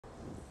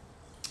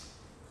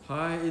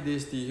Hi, it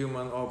is the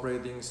Human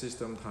Operating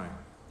System time.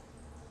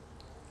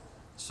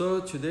 So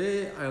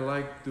today I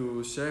like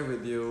to share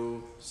with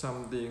you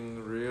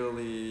something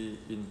really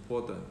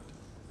important.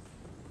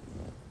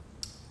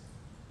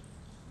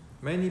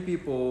 Many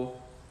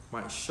people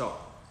might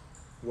shock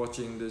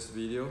watching this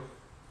video.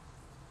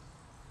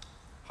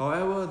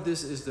 However,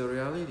 this is the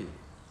reality.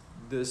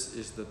 This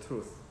is the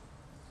truth.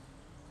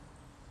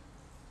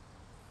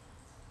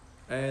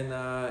 And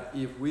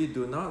if we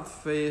do not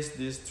face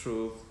this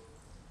truth,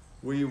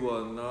 we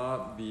will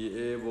not be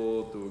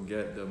able to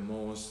get the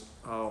most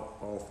out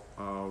of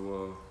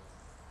our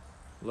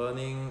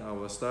learning,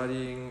 our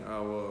studying,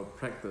 our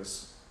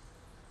practice.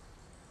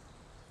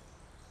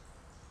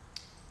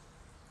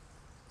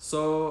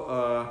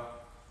 So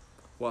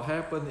what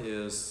happened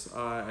is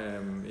I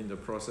am in the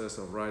process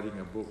of writing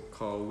a book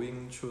called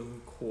Wing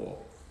Chun Core.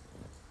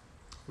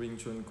 Wing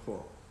Chun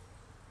Core.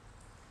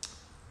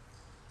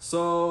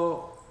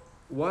 So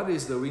what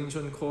is the Wing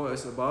Chun Core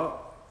is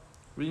about?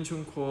 Wing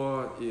Chun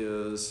Core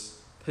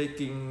is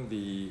taking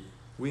the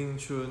Wing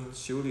Chun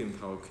Xiu Lim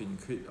Tao Qin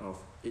Quid of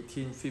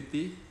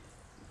 1850,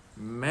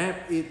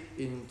 map it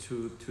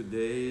into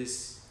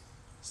today's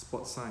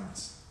sports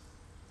science.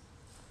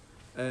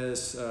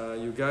 As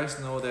you guys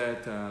know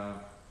that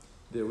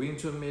the Wing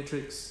Chun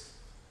matrix,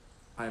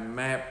 I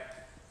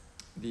map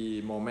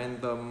the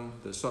momentum,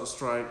 the short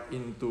strike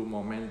into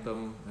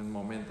momentum and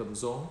momentum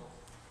zone.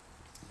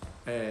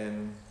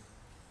 And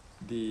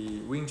the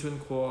Wing Chun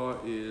Core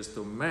is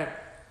to map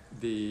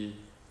the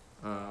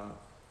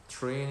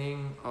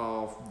training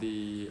of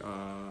the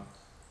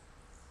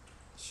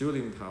Xiu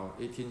Lim Tao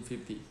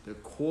 1850, the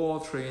core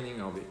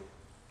training of it,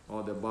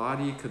 or the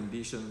body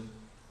condition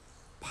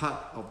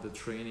part of the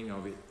training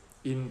of it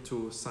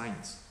into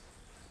science.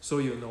 So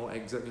you know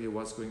exactly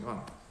what's going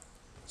on.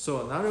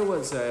 So in other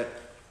words, that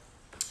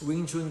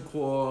Wing Chun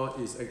Core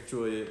is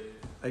actually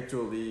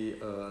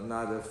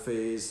another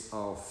phase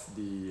of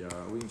the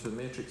Wing Chun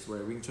matrix,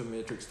 where Wing Chun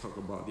matrix talk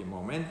about the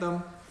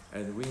momentum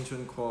and Wing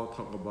Chun Core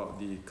talk about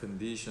the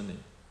conditioning.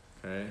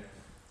 Okay.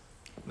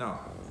 Now,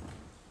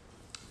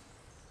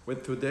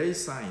 with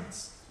today's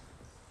science,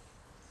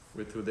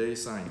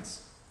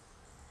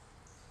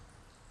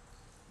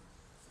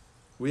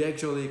 we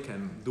actually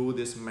can do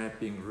this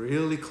mapping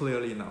really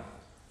clearly now,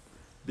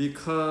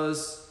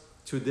 because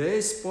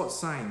today's sports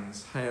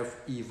science have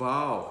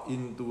evolved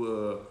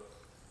into a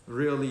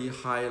really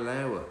high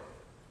level,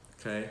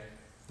 okay,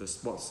 the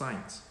sports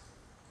science.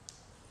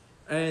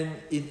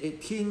 And in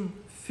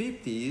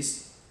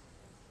 1850s,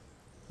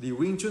 the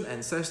Wing Chun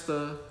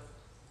ancestor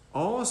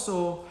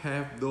also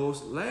have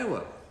those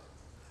level,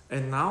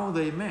 and now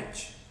they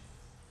match.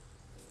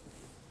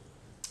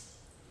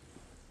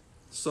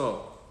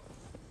 So,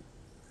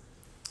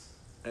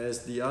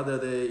 as the other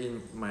day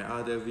in my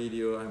other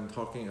video, I'm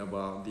talking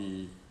about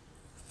the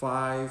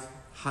 5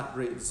 heart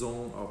rate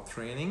zone of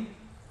training.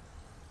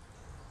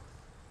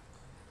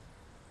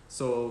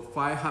 So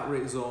 5 heart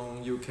rate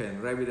zone, you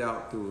can wrap it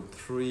out to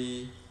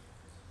 3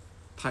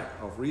 type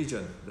of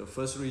region. The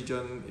first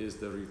region is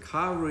the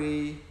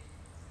recovery.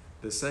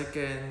 The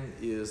second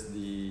is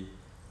the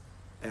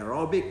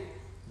aerobic.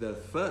 The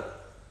third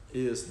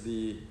is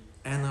the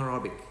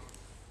anaerobic.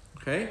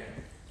 Okay?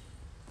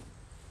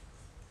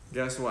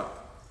 Guess what?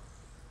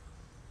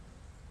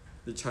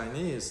 The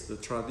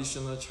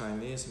traditional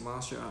Chinese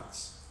martial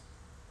arts,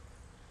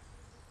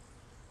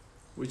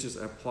 which is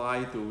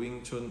applied to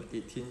Wing Chun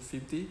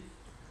 1850,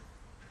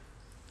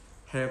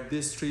 have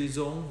these 3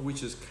 zones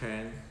which is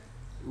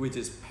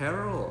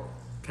parallel,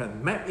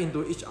 can map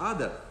into each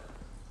other.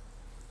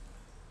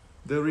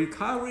 The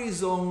recovery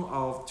zone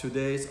of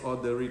today's, or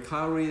the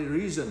recovery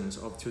regions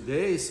of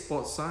today's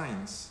sports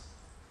science,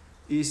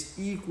 is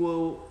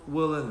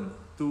equivalent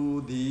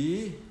to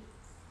the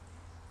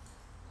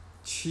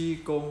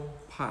Qigong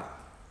part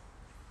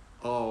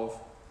of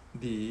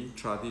the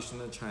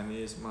traditional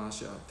Chinese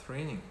martial art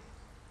training.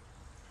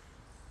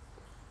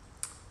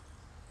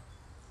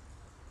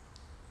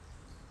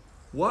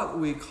 What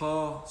we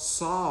call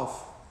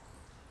soft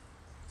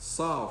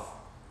style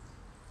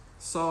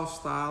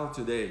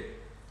today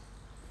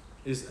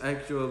is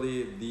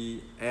actually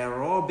the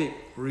aerobic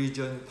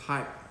region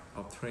type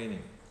of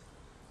training.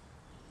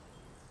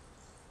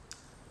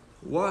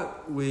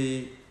 What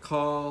we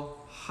call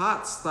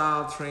hard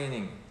style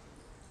training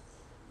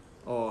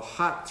or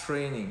hard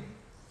training,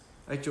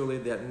 actually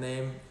that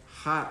name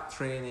hard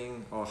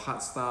training or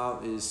hard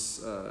style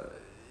is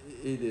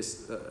it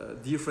is a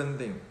different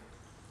thing.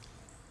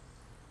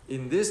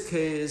 In this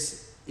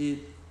case, it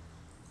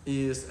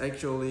is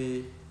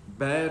actually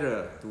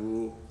better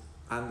to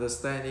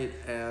understand it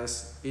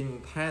as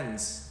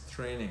intense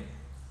training.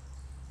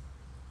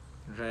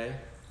 Okay,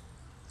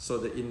 so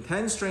the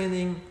intense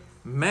training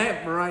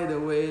map right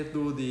away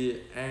to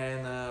the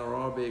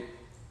anaerobic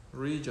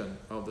region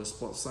of the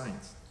sports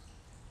science.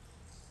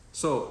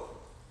 So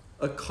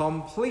a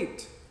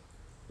complete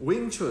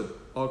Wing Chun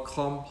or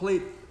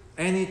complete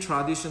any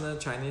traditional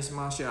Chinese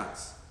martial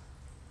arts,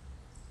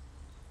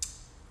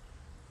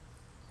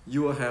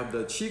 you will have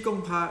the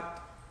Qigong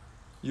part,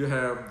 you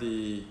have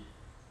the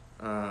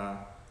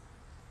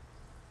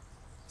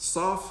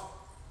soft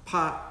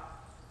part,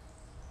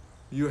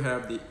 you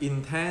have the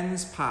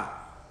intense part,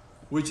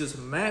 which is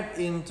mapped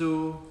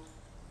into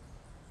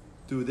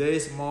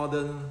today's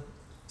modern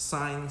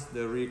science,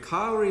 the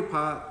recovery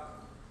part,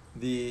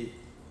 the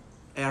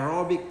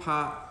aerobic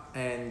part,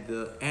 and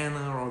the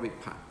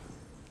anaerobic part.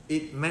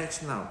 It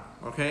matches now,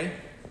 okay?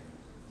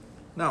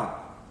 Now,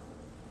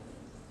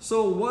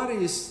 so what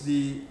is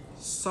the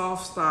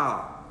soft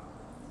style?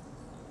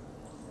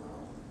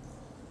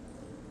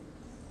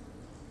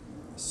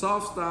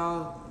 Soft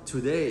style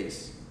today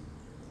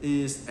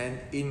is an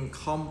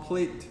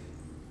incomplete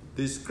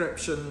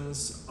description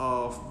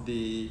of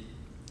the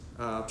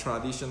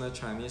traditional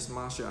Chinese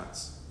martial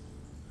arts.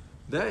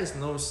 There is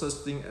no such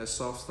thing as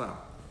soft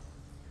style.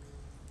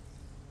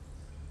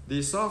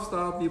 The soft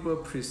style people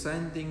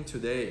presenting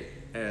today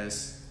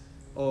as,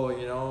 oh,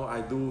 you know,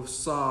 I do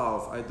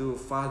soft, I do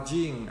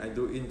Fa-Jing, I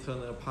do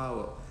internal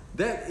power.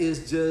 That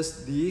is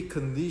just the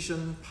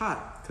conditioning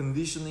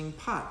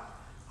part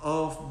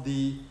of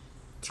the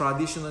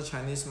traditional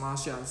Chinese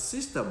martial arts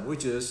system,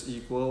 which is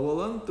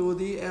equivalent to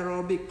the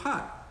aerobic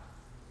part.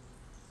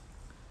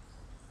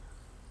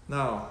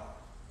 Now,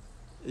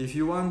 if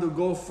you want to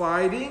go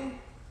fighting,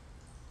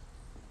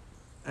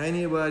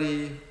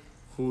 anybody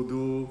who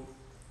do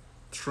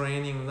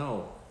training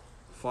know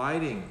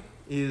fighting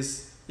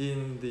is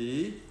in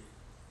the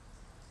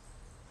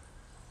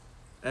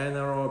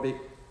anaerobic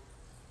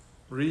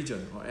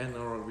region or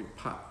anaerobic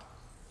part.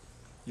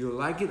 You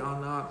like it or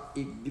not,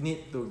 it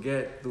needs to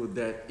get to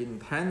that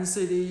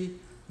intensity,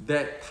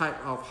 that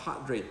type of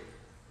heart rate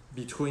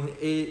between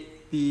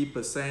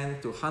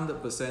 80% to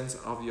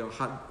 100% of your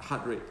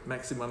heart rate,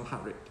 maximum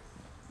heart rate.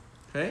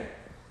 Okay?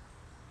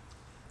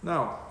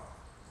 Now,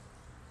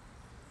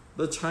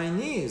 the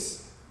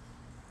Chinese,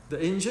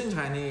 the ancient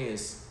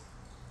Chinese,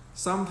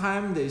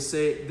 sometimes they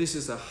say this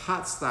is a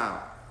hard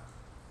style.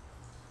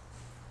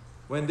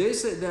 When they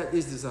say that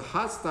this is a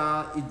hard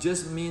style, it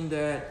just means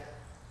that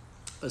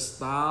a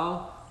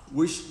style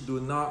which do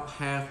not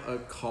have a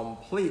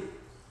complete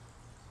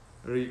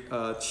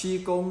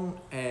Qigong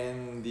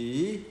and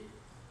the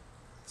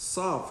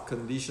soft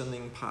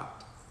conditioning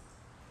part.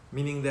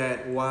 Meaning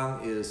that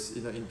one is,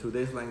 you know, in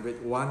today's language,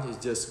 one is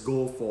just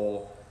go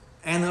for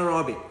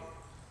anaerobic,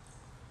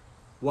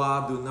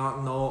 while do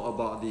not know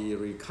about the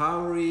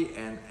recovery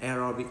and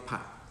aerobic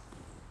part.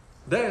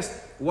 That's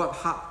what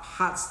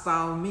hard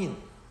style mean,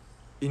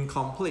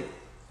 incomplete,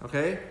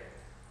 okay?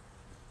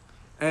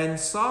 And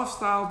soft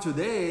style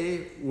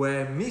today,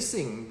 we're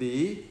missing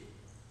the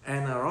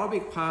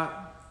anaerobic part,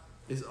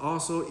 is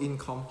also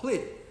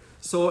incomplete.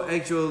 So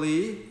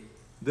actually,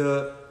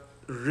 the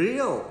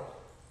real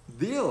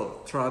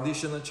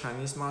traditional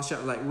Chinese martial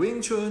art like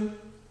Wing Chun,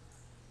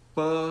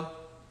 per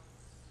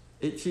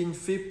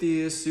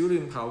 1850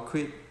 Xiulin Pao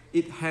Quit,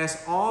 it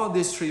has all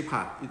these three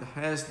parts. It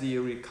has the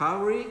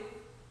recovery,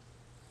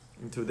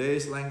 in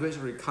today's language,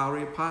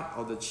 recovery part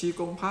or the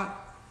Qigong part.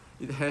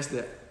 It has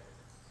the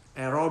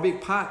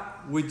aerobic part,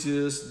 which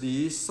is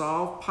the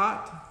soft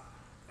part,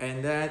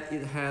 and then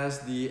it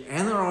has the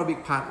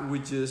anaerobic part,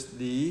 which is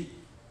the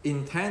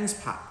intense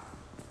part.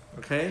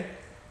 Okay,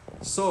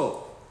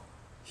 so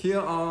here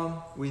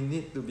on we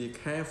need to be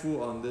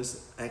careful on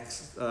this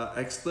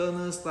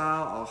external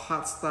style or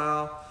hard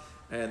style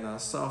and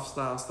soft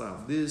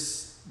style.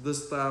 This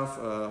stuff,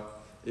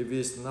 if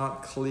it's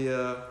not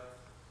clear,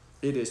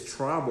 it is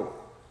trouble.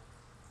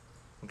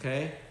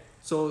 Okay,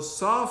 so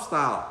soft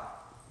style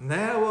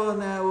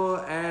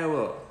never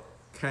ever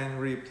can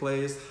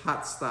replace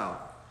hard style.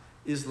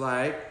 It's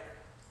like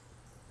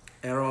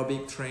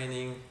aerobic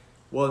training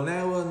will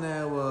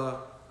never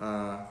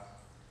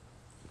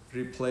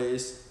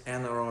replace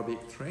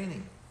anaerobic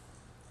training.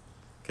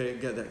 Okay,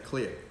 get that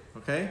clear.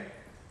 Okay,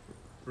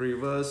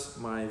 reverse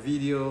my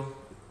video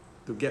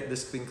to get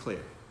this thing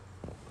clear.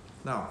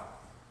 Now,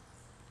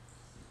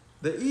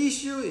 the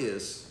issue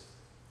is,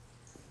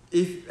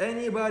 if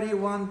anybody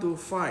want to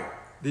fight,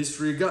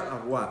 disregard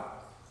of what?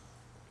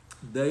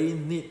 They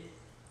need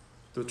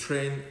to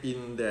train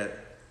in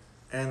that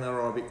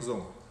anaerobic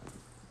zone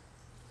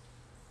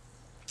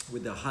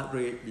with the heart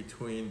rate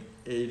between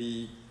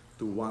 80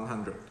 to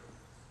 100.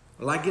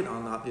 Like it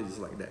or not, it is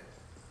like that.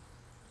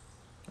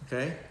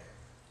 Okay?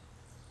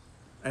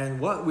 And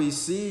what we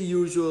see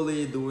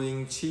usually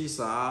doing Qi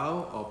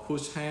Sao or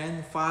push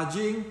hand,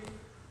 Fa-Jing,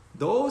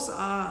 those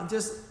are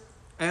just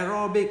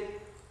aerobic,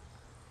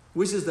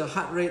 which is the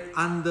heart rate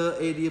under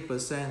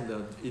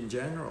 80% in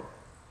general.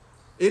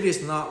 It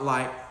is not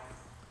like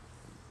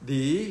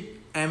the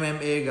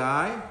MMA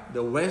guy,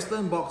 the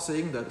Western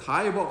boxing, the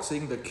Thai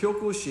boxing, the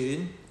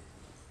Kyokushin,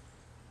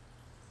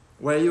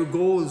 where you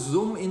go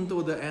zoom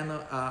into the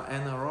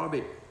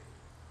anaerobic.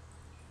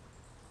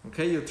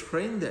 Okay, you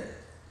train that.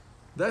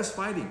 That's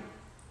fighting.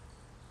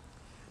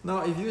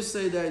 Now, if you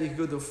say that you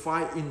go to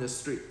fight in the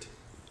street,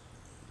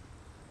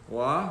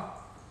 well,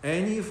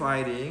 any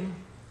fighting,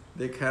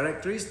 the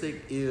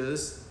characteristic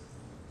is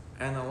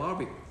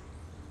anaerobic.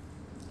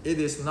 It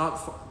is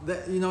not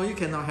that, you know, you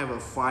cannot have a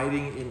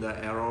fighting in the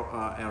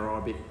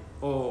aerobic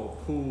or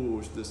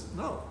push this.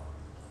 No.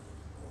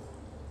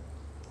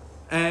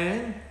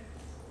 And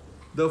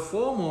the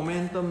 4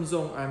 momentum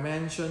zone I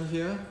mentioned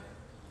here,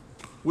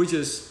 which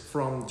is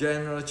from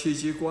General Qi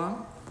Ji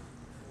Guang,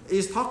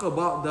 is talk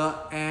about the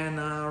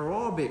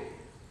anaerobic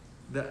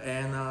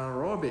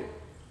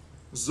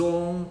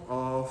zone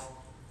of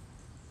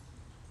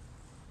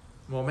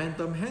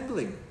momentum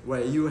handling,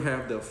 where you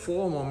have the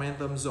 4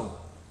 momentum zone: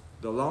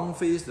 the long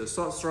fist, the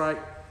short strike,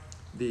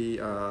 the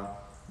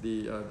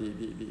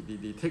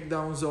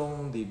takedown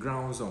zone, the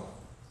ground zone,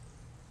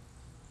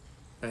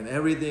 and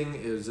everything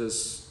is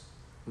just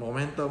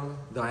momentum,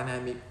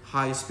 dynamic,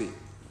 high speed.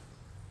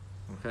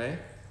 Okay.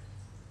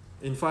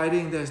 In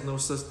fighting, there's no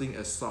such thing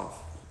as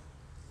soft.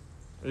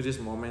 It is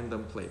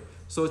momentum play.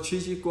 So Qi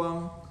Ji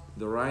Guang,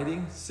 the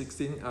writing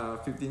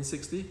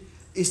 1560,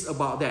 is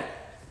about that.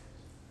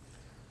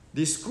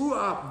 The screw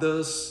up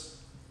this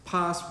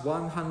past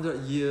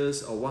 100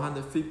 years or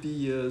 150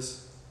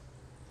 years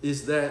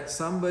is that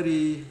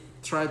somebody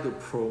tried to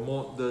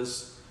promote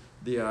this,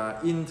 their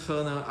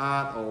internal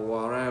art or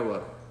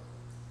whatever.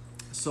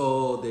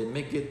 So they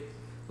make it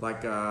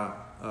like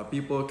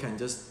people can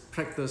just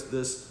practice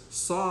this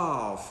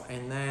soft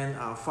and then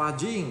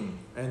fudging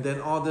and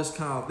then all this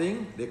kind of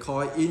thing. They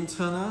call it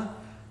internal,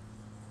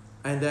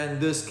 and then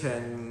this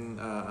can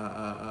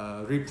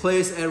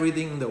replace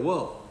everything in the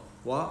world.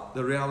 Well,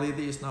 the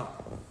reality is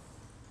not.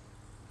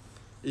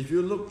 If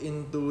you look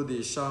into the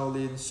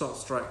Shaolin short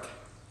strike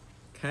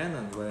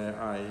canon, where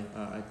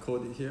I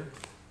quote it here,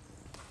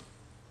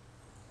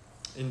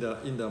 in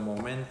the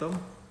momentum,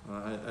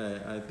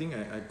 I think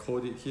I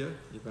quote it here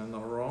if I'm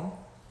not wrong.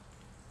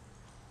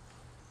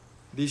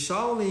 The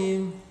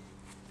Shaolin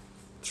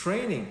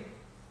training,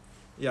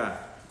 yeah,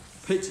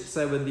 page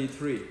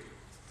 73,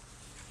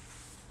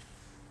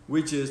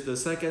 which is the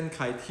second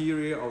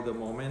criteria of the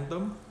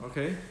momentum.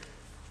 Okay,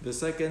 the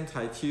second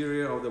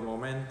criteria of the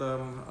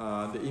momentum,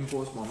 the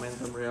impulse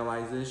momentum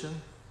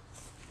realization.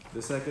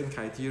 The second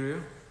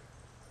criteria,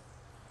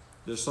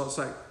 the short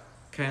strike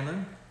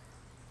canon.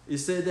 It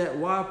said that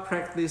while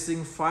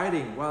practicing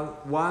fighting,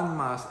 one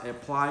must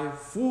apply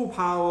full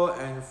power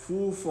and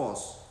full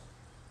force.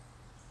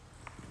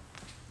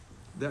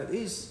 That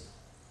is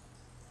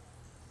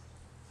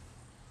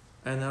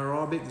an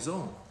aerobic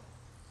zone.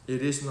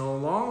 It is no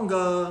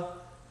longer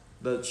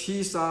the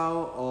Qi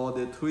Sao or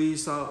the Tui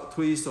Sao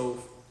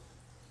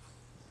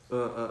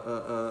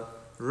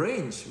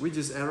range, which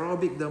is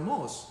aerobic the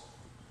most.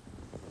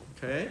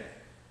 Okay?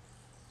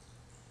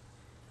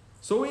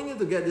 So we need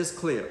to get this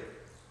clear.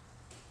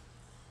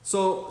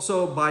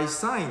 So by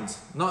science,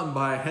 not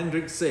by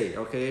Hendrik Say,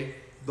 okay?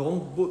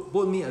 Don't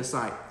put me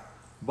aside.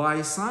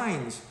 By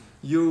science,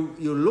 you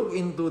look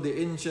into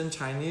the ancient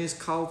Chinese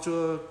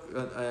culture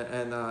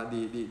and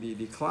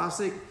the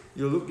classic,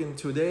 you look in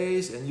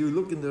today's, and you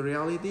look in the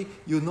reality,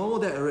 you know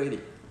that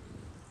already.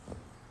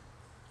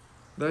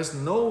 There's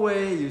no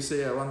way you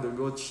say I want to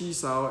go Qi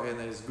Sao and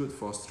it's good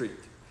for street.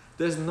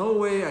 There's no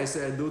way I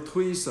say I do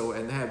Tui Sao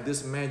and have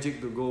this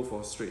magic to go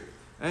for street.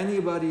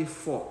 Anybody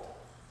fought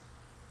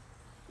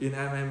in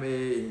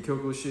MMA, in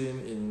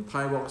Kyokushin, in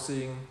Thai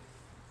boxing,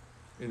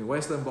 in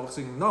Western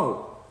boxing?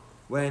 No.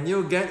 When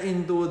you get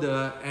into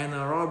the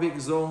anaerobic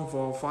zone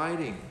for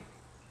fighting,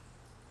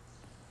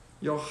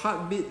 your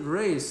heartbeat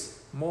raise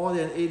more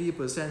than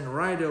 80%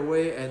 right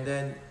away, and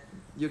then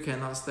you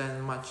cannot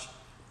stand much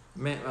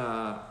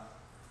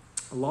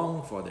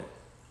long for that.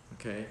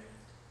 Okay.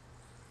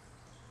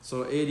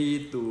 So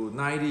 80 to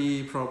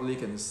 90 probably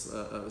can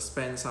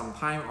spend some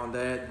time on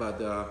that,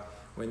 but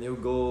when you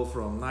go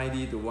from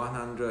 90 to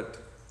 100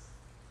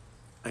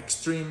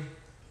 extreme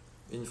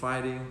in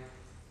fighting,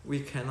 we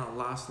cannot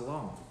last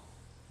long.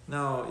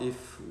 Now,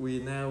 if we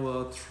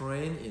never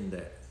train in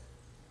that,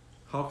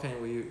 how can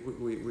we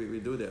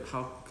do that?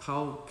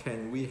 How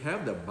can we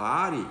have the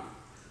body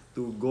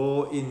to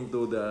go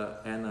into the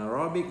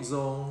anaerobic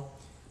zone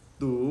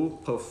to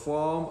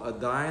perform a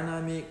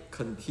dynamic,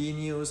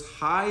 continuous,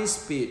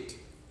 high-speed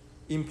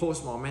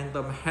impulse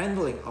momentum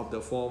handling of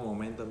the 4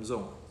 momentum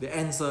zone? The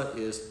answer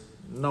is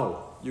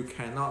no, you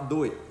cannot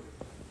do it.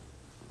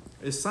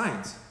 It's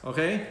science,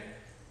 okay?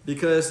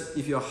 Because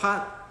if your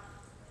heart,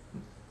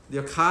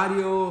 your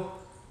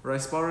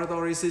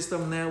cardio-respiratory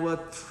system never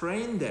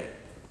trained that,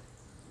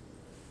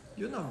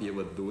 you'll not be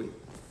able to do it.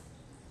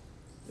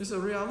 It's a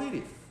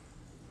reality,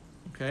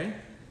 okay?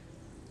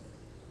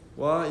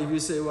 Well, if you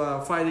say,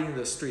 well, fighting in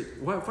the street,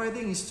 well,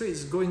 fighting in the street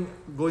is going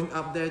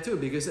up there too,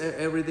 because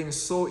everything's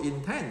so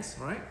intense,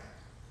 right?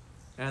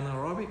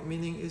 Anaerobic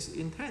meaning is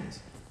intense.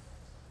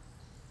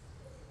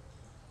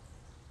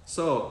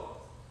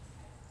 So,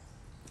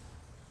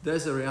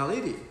 there's a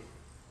reality.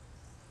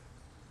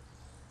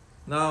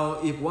 Now,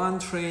 if one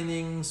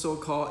training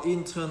so-called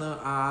internal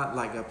art,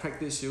 like a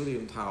practice Xiu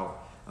Lim Tao,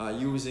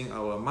 using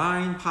our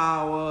mind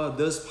power,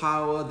 this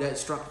power, that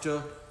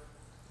structure,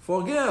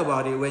 forget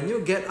about it. When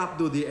you get up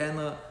to the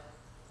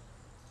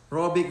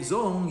anaerobic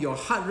zone, your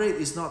heart rate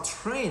is not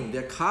trained,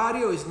 the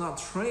cardio is not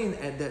trained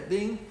at that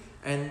thing,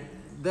 and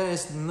there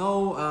is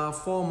no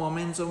 4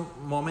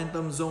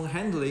 momentum zone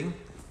handling.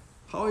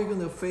 How are you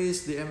going to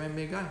face the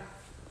MMA guy?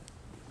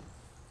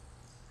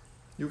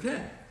 You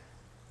can.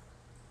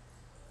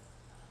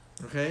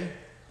 Okay?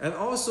 And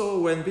also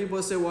when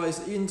people say, well,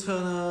 it's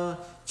internal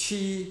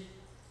chi,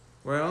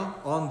 well,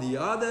 on the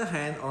other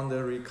hand, on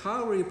the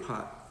recovery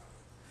part,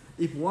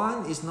 if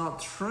one is not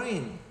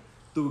trained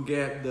to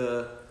get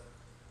the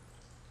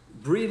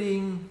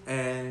breathing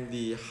and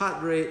the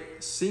heart rate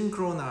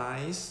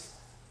synchronized,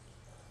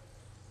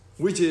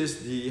 which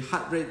is the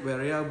heart rate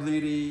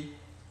variability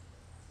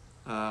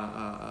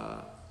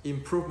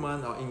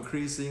improvement or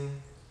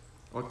increasing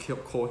or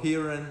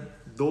coherent,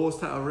 those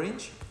type of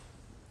range,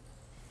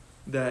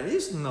 there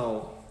is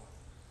no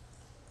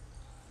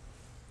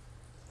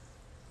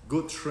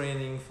good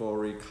training for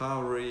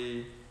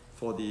recovery,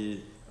 for the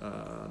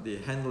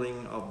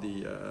handling of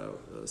the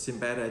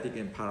sympathetic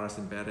and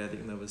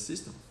parasympathetic nervous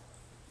system,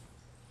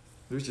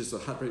 which is the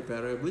heart rate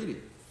variability.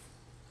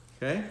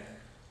 Okay?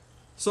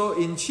 So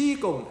in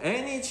Qigong,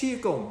 any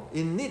Qigong,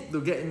 you need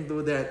to get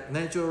into that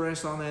natural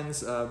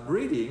resonance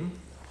breathing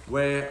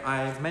where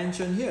I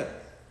mentioned here.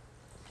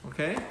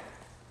 Okay?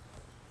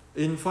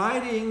 In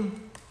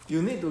fighting,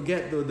 you need to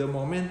get to the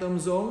momentum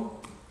zone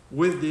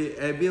with the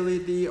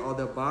ability of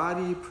the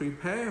body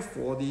prepare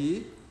for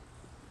the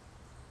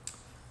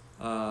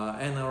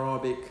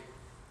anaerobic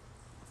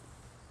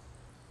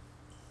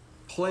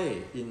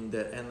play in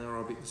that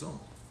anaerobic zone.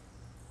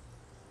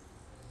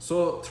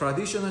 So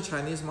traditional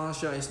Chinese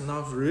martial art is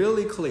not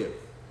really clear.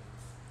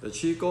 The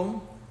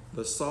Qigong,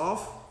 the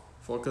soft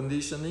for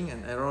conditioning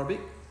and aerobic,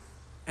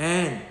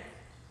 and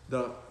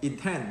the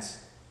intense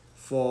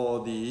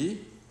for the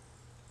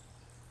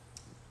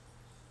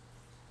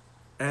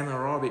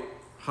anaerobic,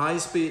 high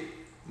speed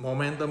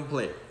momentum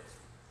play.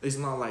 It's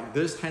not like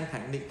this hand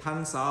technique,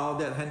 tan sao,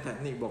 that hand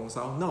technique, bong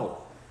sao.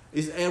 No,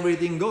 it's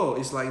everything go.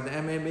 It's like the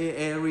MMA,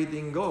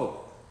 everything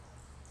go.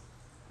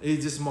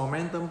 It's just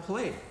momentum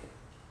play.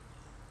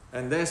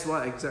 And that's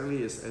what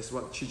exactly is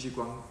what Chi Chi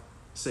Guang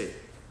said.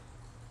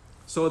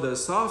 So the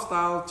soft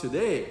style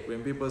today,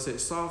 when people say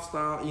soft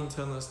style,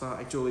 internal style,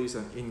 actually is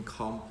an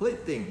incomplete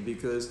thing,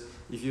 because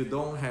if you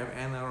don't have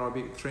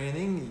anaerobic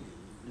training,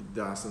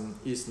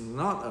 it's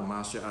not a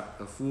martial art,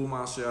 a full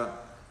martial art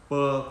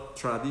per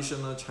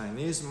traditional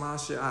Chinese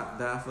martial art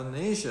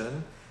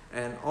definition,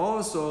 and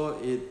also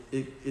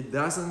it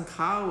doesn't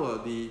cover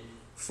the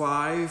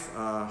 5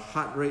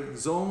 heart rate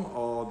zone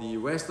or the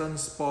Western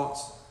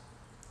sports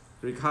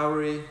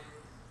recovery,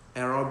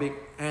 aerobic,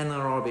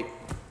 anaerobic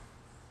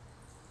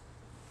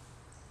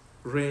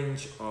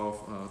range of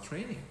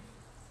training.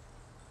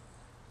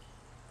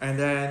 And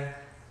then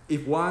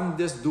if one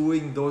just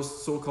doing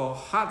those so-called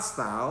hard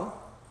style,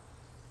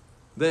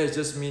 that's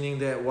just meaning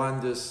that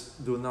one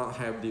just do not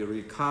have the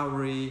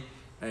recovery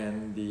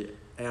and the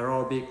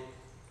aerobic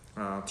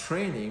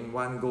training.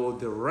 One go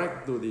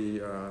direct to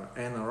the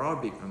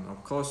anaerobic. And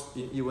of course,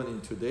 even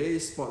in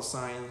today's sports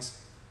science,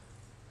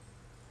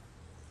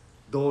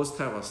 those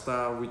type of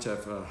style which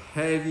have a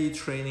heavy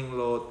training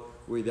load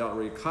without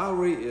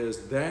recovery is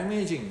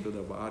damaging to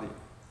the body.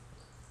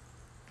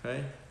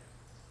 Okay?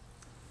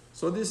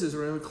 So this is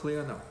really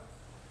clear now.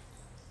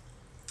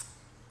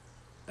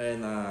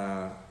 And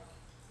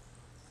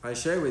I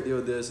share with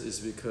you this is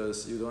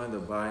because you don't have to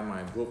buy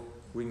my book,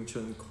 Wing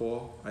Chun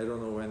Core. I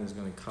don't know when it's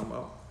going to come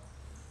out.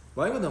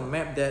 But I'm going to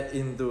map that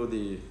into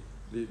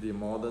the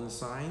modern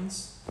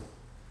science.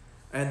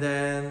 And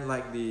then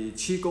like the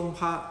Qigong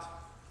part,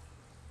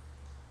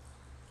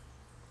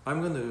 I'm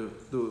going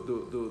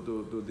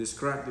to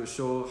describe, to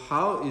show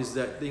how is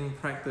that thing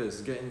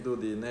practiced, get into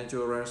the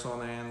natural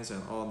resonance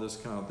and all this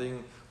kind of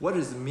thing. What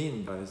does it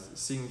mean by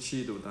Xing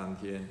Qi Du Dan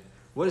Tian?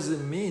 What does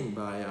it mean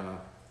by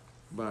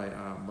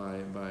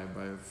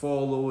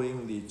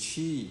following the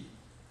qi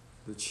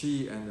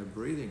and the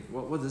breathing?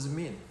 What does it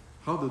mean?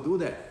 How to do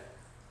that?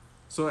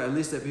 So at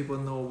least that people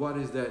know what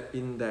is that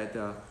in that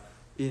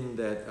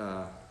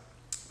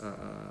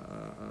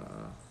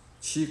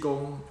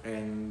qigong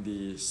and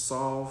the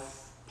soft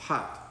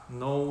part,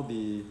 know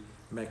the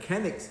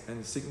mechanics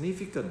and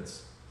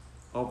significance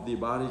of the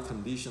body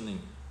conditioning,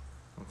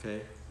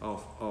 okay,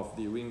 of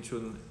the Wing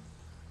Chun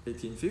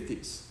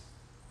 1850s.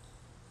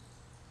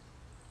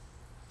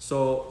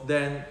 So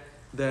then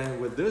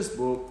with this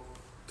book,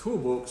 2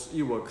 books,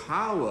 it will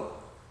cover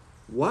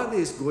what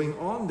is going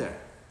on there.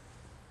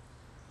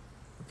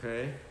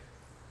 Okay.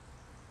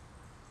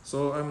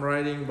 So I'm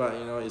writing, but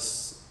you know,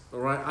 it's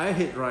right. I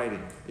hate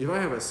writing. If I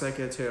have a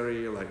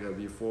secretary like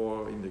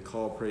before in the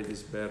corporate,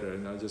 it's better,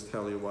 and I'll just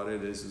tell you what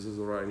it is. Just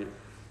write it,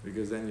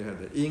 because then you have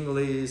the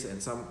English,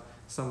 and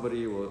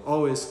somebody will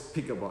always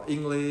pick about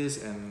English,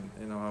 and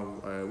you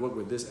know, I work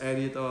with this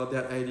editor,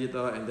 that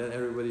editor, and then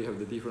everybody have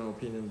the different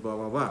opinion, blah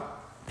blah blah.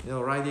 You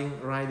know,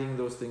 writing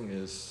those things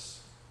is,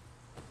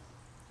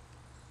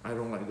 I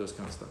don't like those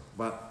kind of stuff.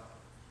 But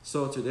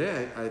so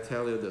today I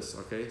tell you this,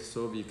 okay?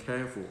 So be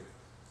careful.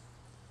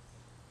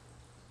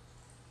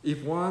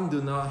 If one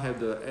do not have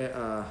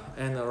the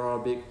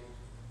anaerobic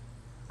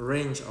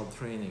range of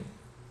training,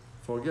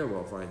 forget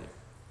about fighting.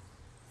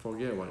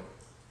 Forget about it.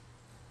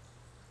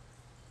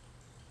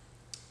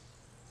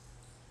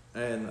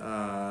 And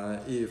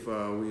if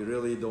we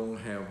really don't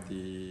have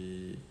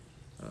the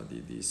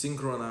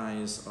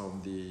synchronize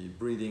of the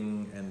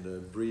breathing and the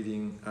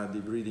breathing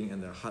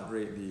and the heart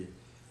rate,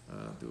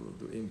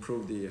 to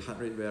improve the heart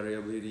rate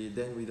variability,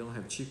 then we don't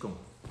have qigong.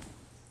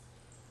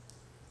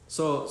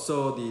 So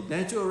the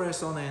natural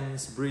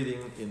resonance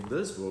breathing in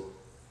this book,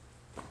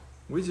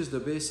 which is the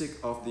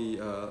basic of the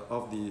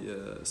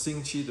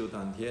Xing Qi Du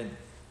Dan Tian,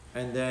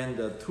 and then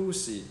the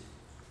 2C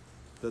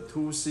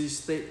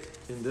state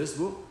in this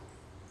book,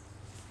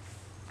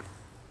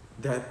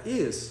 that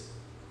is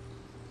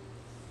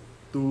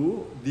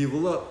to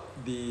develop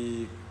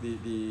the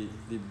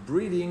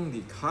breathing,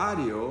 the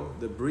cardio,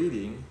 the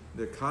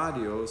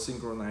cardio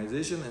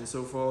synchronization and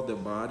so forth, the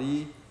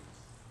body,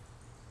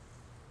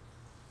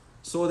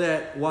 so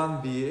that one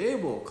be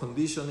able,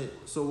 condition it,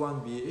 so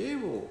one be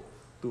able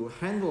to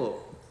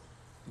handle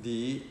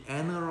the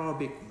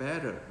anaerobic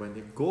better when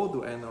they go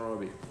to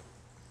anaerobic.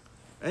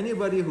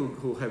 Anybody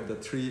who have the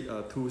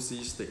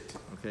 2C state,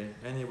 okay?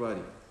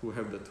 Anybody who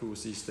have the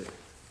 2C state,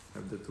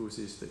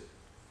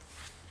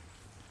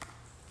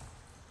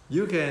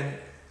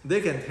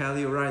 they can tell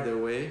you right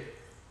away.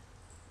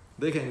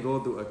 They can go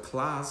to a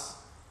class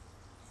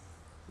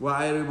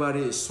while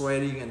everybody is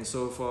sweating and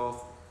so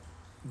forth.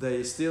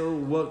 They still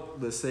work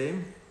the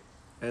same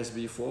as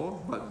before,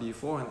 but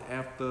before and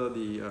after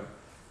the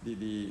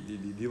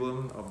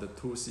development of the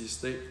 2C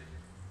state,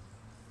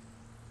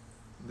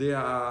 they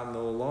are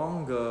no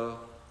longer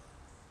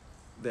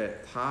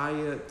that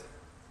tired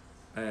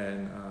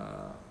and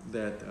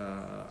that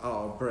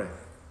out of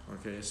breath.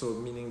 Okay, so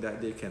meaning that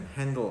they can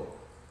handle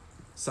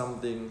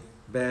something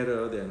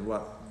better than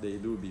what they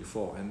do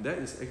before, and that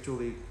is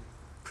actually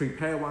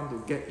prepare one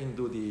to get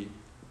into the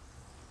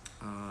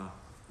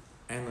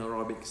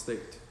anaerobic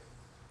state.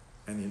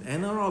 And in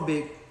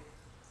anaerobic,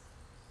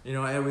 you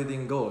know,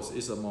 everything goes.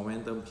 It's a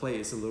momentum play.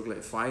 It's a look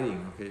like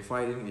fighting. Okay,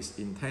 fighting is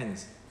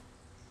intense.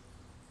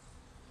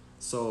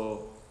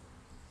 So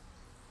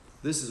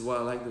this is what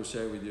I like to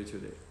share with you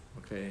today.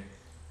 Okay.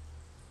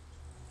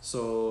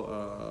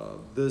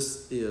 So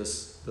this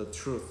is the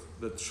truth.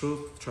 The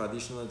truth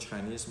traditional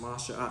Chinese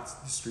martial arts,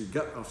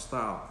 disregard of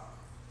style,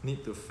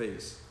 need to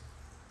face.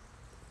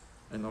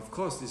 And of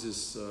course, this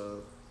is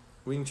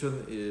Wing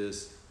Chun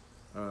is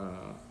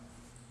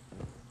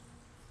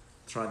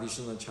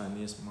traditional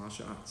Chinese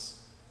martial arts.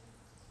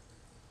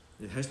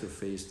 It has to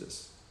face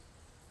this.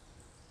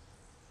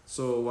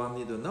 So one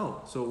need to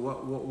know. So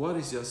what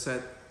is your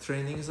set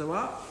training is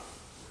about?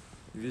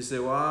 If you say,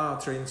 wow,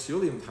 train Xiu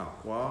Lim Tao,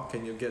 wow,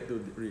 can you get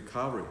to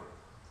recovery?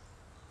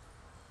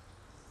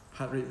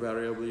 Heart rate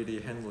variability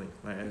handling,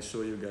 like I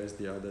showed you guys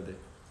the other day.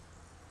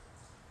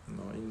 You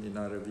know, in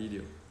another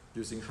video.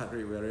 Using heart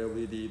rate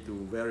variability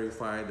to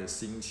verify the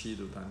Xing Qi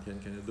Du Dan Tian.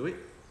 Can you do it?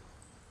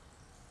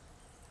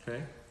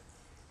 Okay?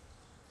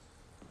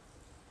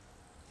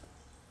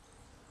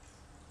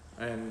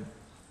 And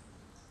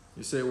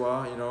you say,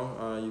 well, you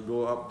know, you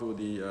go up to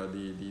the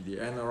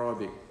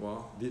anaerobic.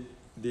 Well,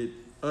 did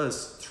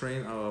us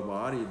train our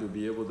body to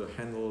be able to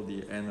handle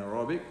the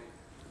anaerobic?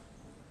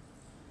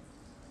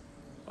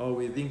 Or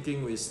we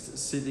thinking we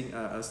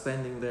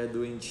standing there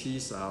doing chi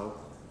sao,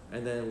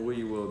 and then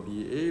we will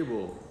be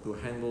able to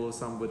handle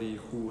somebody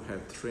who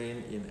have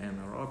trained in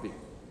anaerobic.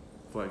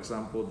 For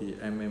example, the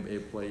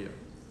MMA player.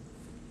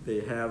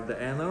 They have the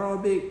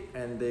anaerobic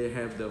and they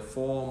have the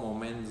 4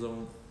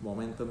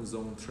 momentum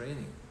zone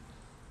training.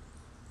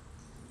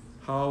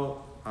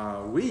 How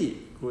are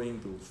we going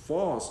to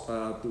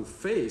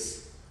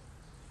face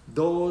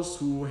those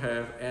who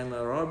have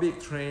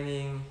anaerobic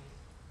training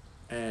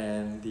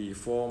and the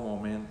 4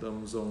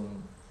 momentum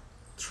zone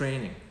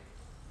training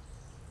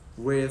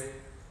with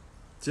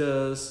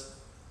just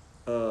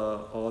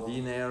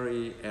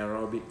ordinary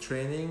aerobic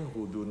training,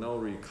 who do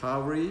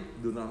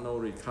not know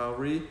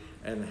recovery,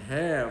 and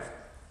have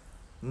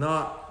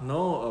not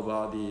know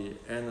about the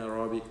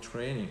anaerobic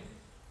training?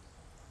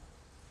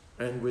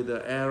 And with the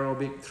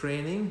aerobic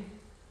training,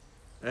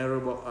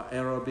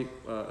 aerobic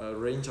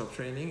range of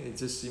training, it's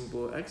just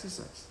simple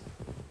exercise.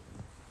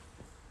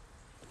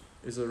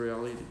 It's a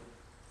reality.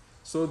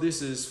 So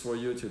this is for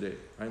you today.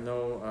 I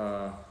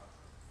know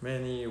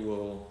many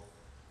will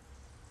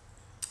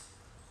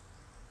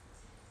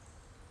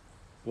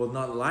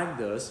not like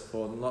this,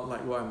 or not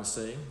like what I'm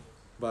saying,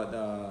 but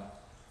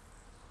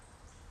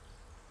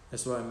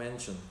that's what I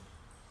mentioned.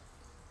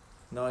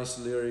 Now it's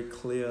very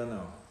clear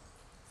now,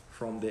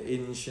 from the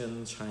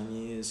ancient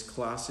Chinese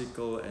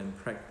classical and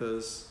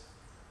practice,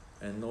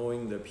 and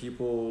knowing the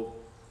people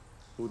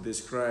who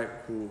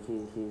describe,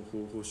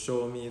 who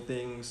show me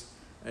things,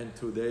 and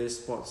today's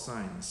sports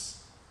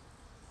science.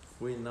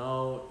 We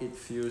know it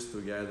fused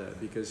together,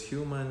 because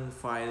human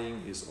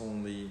fighting is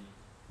only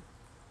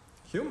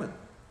human.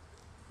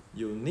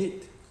 You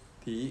need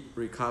the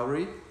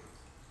recovery,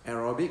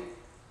 aerobic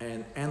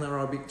and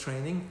anaerobic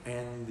training,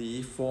 and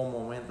the 4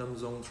 momentum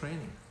zone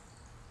training.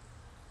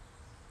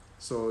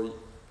 So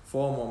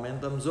 4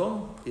 momentum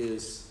zone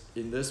is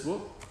in this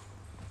book.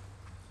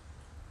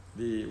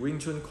 The Wing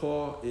Chun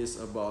core is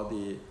about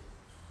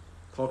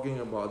talking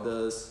about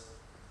this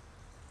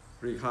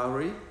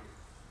recovery,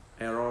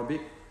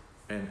 aerobic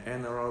and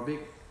anaerobic,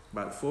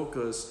 but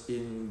focus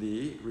in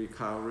the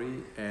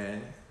recovery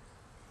and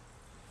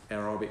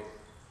aerobic,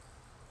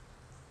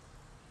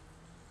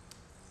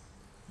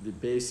 the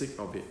basic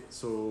of it,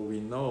 so we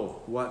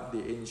know what the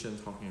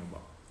ancient talking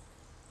about.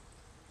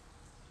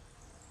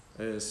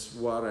 Is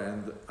what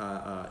I'm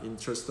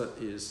interested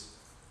is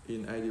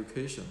in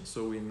education,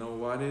 so we know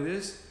what it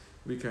is,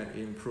 we can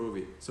improve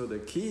it. So the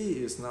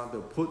key is not to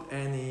put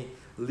any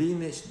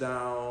lineage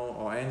down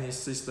or any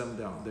system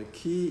down. The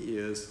key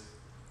is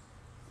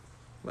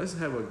let's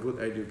have a good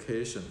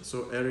education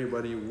so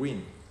everybody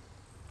win,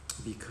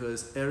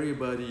 because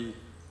everybody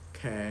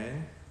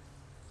can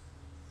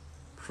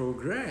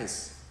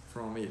progress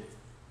from it.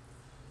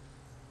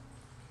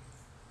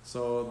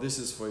 So this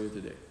is for you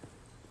today.